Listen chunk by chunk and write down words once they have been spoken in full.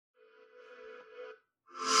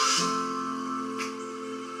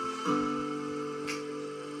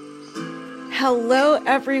Hello,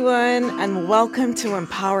 everyone, and welcome to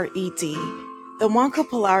empowerED, the WONCA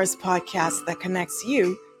Polaris podcast that connects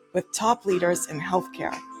you with top leaders in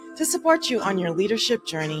healthcare to support you on your leadership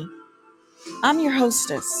journey. I'm your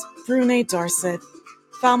hostess, Brune Dorset,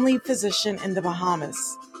 family physician in the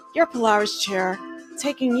Bahamas, your Polaris chair,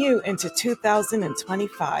 taking you into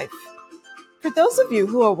 2025. For those of you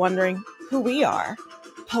who are wondering who we are,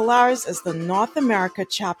 Polaris is the North America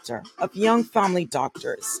chapter of Young Family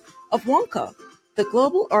Doctors of WONCA, the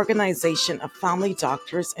global organization of family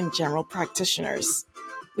doctors and general practitioners.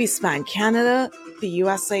 We span Canada, the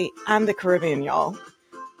USA, and the Caribbean, y'all.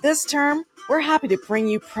 This term, we're happy to bring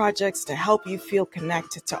you projects to help you feel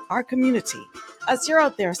connected to our community as you're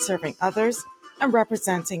out there serving others and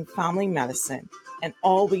representing family medicine and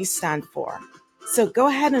all we stand for. So go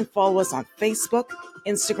ahead and follow us on Facebook,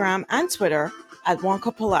 Instagram, and Twitter at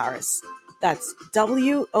WONCA Polaris. That's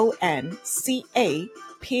WONCA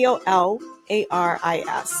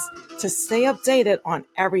to stay updated on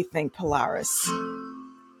everything Polaris.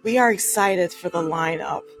 We are excited for the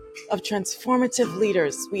lineup of transformative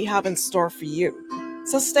leaders we have in store for you.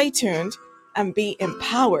 So stay tuned and be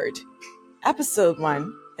empowered. Episode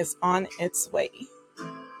 1 is on its way.